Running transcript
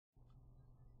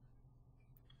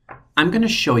I'm going to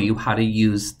show you how to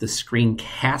use the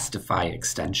Screencastify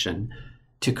extension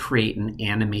to create an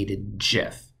animated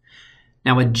GIF.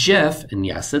 Now a GIF, and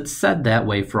yes, it's said that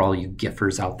way for all you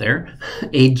GIFers out there,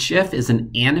 a GIF is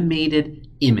an animated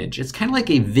image. It's kind of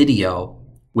like a video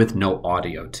with no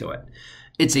audio to it.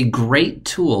 It's a great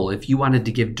tool if you wanted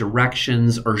to give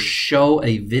directions or show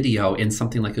a video in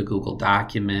something like a Google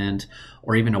document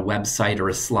or even a website or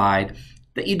a slide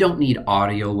that you don't need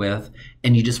audio with,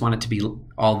 and you just want it to be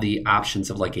all the options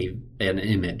of like an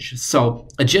image. So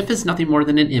a GIF is nothing more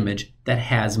than an image that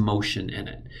has motion in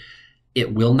it.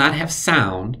 It will not have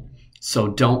sound, so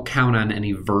don't count on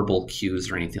any verbal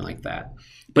cues or anything like that.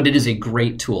 But it is a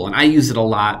great tool, and I use it a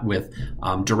lot with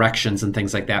directions and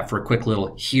things like that for a quick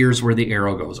little, here's where the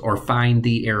arrow goes, or find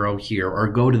the arrow here, or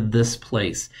go to this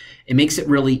place. It makes it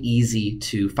really easy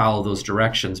to follow those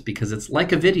directions because it's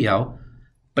like a video,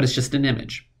 but it's just an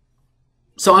image.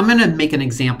 So I'm going to make an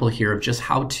example here of just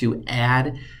how to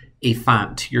add a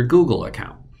font to your Google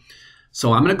account.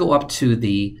 So I'm going to go up to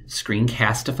the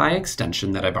Screencastify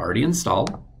extension that I've already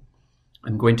installed.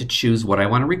 I'm going to choose what I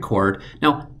want to record.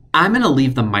 Now, I'm going to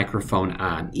leave the microphone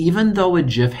on. Even though a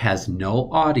GIF has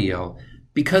no audio,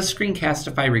 because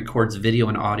Screencastify records video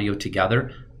and audio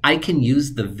together, I can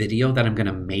use the video that I'm going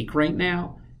to make right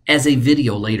now as a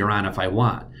video later on if I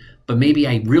want. But maybe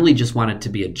I really just want it to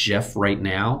be a GIF right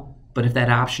now. But if that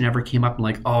option ever came up and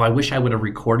like, oh, I wish I would have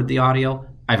recorded the audio,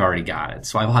 I've already got it.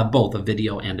 So I will have both a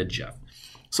video and a GIF.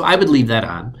 So I would leave that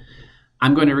on.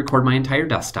 I'm going to record my entire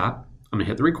desktop. I'm going to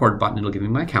hit the record button. It'll give me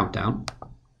my countdown.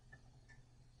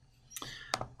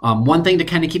 One thing to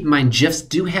kind of keep in mind, GIFs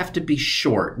do have to be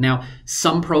short. Now,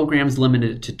 some programs limit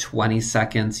it to 20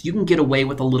 seconds. You can get away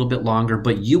with a little bit longer,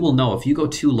 but you will know if you go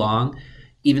too long,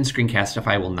 even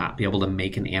Screencastify will not be able to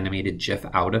make an animated GIF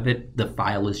out of it. The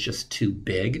file is just too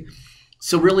big.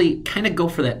 So really kind of go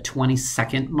for that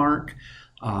 20-second mark.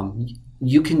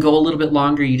 You can go a little bit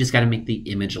longer. You just got to make the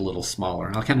image a little smaller.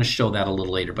 And I'll kind of show that a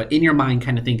little later. But in your mind,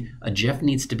 kind of think a GIF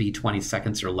needs to be 20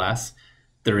 seconds or less.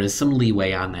 There is some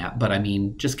leeway on that, but I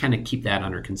mean, just kind of keep that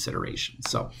under consideration.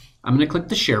 So I'm going to click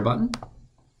the share button,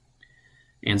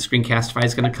 and Screencastify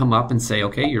is going to come up and say,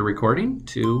 okay, you're recording,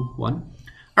 2, 1.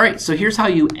 All right, so here's how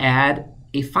you add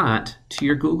a font to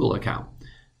your Google account.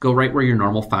 Go right where your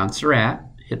normal fonts are at,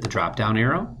 hit the drop-down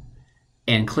arrow,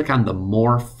 and click on the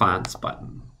More Fonts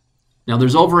button. Now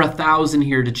there's over 1,000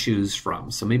 here to choose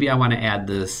from, so maybe I want to add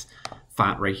this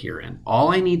font right here in.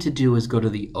 All I need to do is go to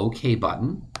the OK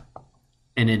button,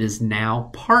 and it is now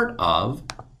part of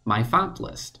my font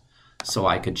list. So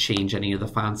I could change any of the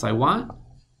fonts I want,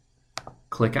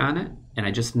 click on it, and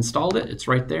I just installed it. It's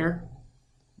right there.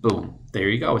 Boom. There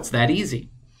you go. It's that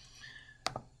easy.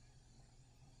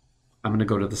 I'm going to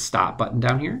go to the stop button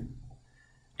down here,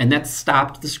 and that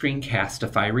stopped the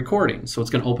Screencastify recording. So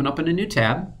it's going to open up in a new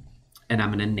tab, and I'm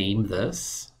going to name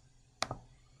this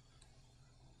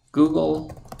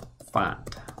Google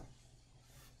Font.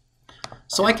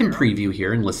 So I can preview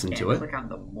here and listen to it. Click on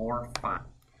the More Font.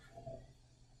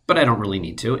 But I don't really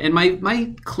need to. And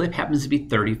my clip happens to be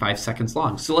 35 seconds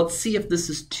long. So let's see if this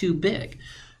is too big.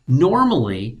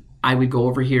 Normally, I would go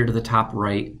over here to the top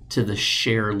right to the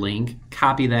share link,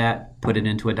 copy that, put it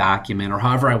into a document, or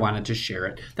however I wanted to share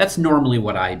it. That's normally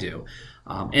what I do.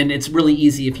 And it's really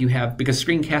easy if you have, because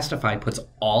Screencastify puts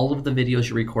all of the videos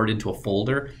you record into a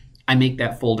folder. I make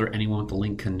that folder anyone with the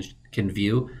link can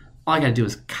view. All I got to do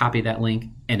is copy that link,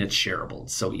 and it's shareable.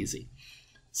 It's so easy.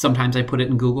 Sometimes I put it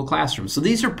in Google Classroom. So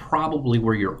these are probably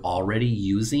where you're already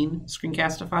using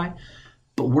Screencastify,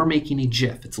 but we're making a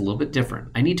GIF. It's a little bit different.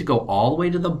 I need to go all the way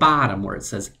to the bottom where it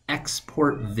says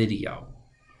Export Video.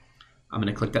 I'm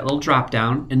going to click that little drop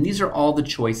down, and these are all the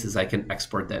choices I can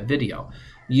export that video.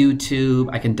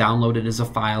 YouTube, I can download it as a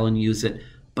file and use it,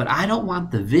 but I don't want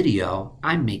the video.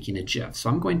 I'm making a GIF. So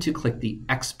I'm going to click the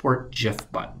Export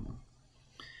GIF button.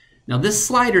 Now this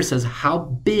slider says how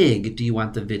big do you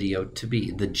want the video to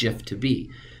be, the GIF to be.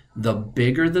 The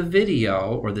bigger the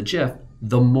video or the GIF,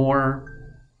 the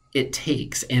more it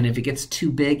takes. And if it gets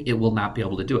too big, it will not be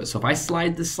able to do it. So if I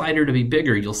slide the slider to be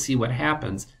bigger, you'll see what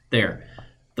happens. There,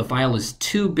 the file is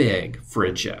too big for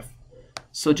a GIF.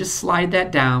 So just slide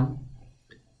that down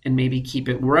and maybe keep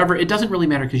it wherever. It doesn't really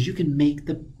matter because you can make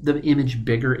the image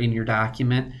bigger in your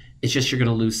document. It's just you're going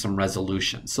to lose some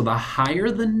resolution. So the higher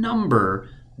the number,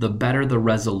 the better the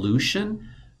resolution,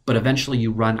 but eventually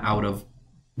you run out of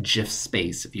GIF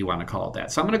space, if you want to call it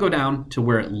that. So I'm going to go down to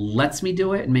where it lets me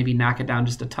do it and maybe knock it down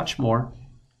just a touch more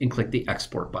and click the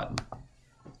Export button.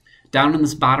 Down in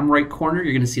this bottom right corner,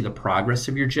 you're going to see the progress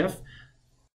of your GIF.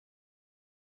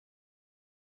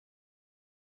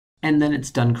 And then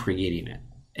it's done creating it.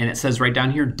 And it says right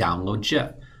down here, download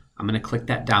GIF. I'm going to click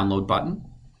that download button.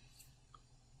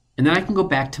 And then I can go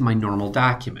back to my normal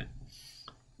document.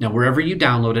 Now, wherever you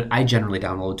download it, I generally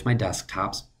download it to my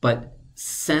desktops, but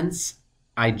since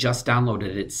I just downloaded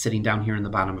it, it's sitting down here in the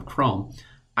bottom of Chrome,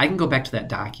 I can go back to that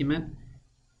document.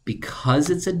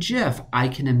 Because it's a GIF, I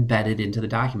can embed it into the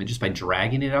document just by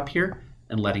dragging it up here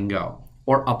and letting go,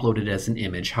 or upload it as an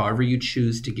image, however you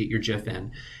choose to get your GIF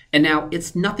in. And now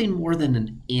it's nothing more than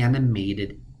an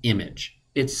animated image.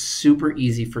 It's super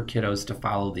easy for kiddos to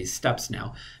follow these steps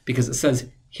now because it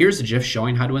says, here's a GIF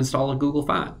showing how to install a Google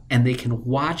font, and they can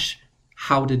watch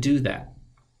how to do that.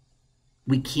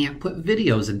 We can't put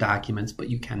videos in documents, but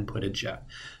you can put a GIF.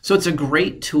 So it's a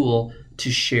great tool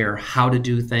to share how to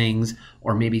do things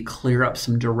or maybe clear up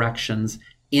some directions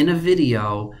in a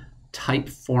video type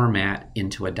format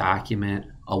into a document,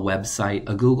 a website,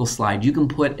 a Google slide. You can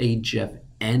put a GIF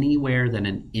anywhere that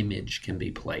an image can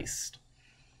be placed.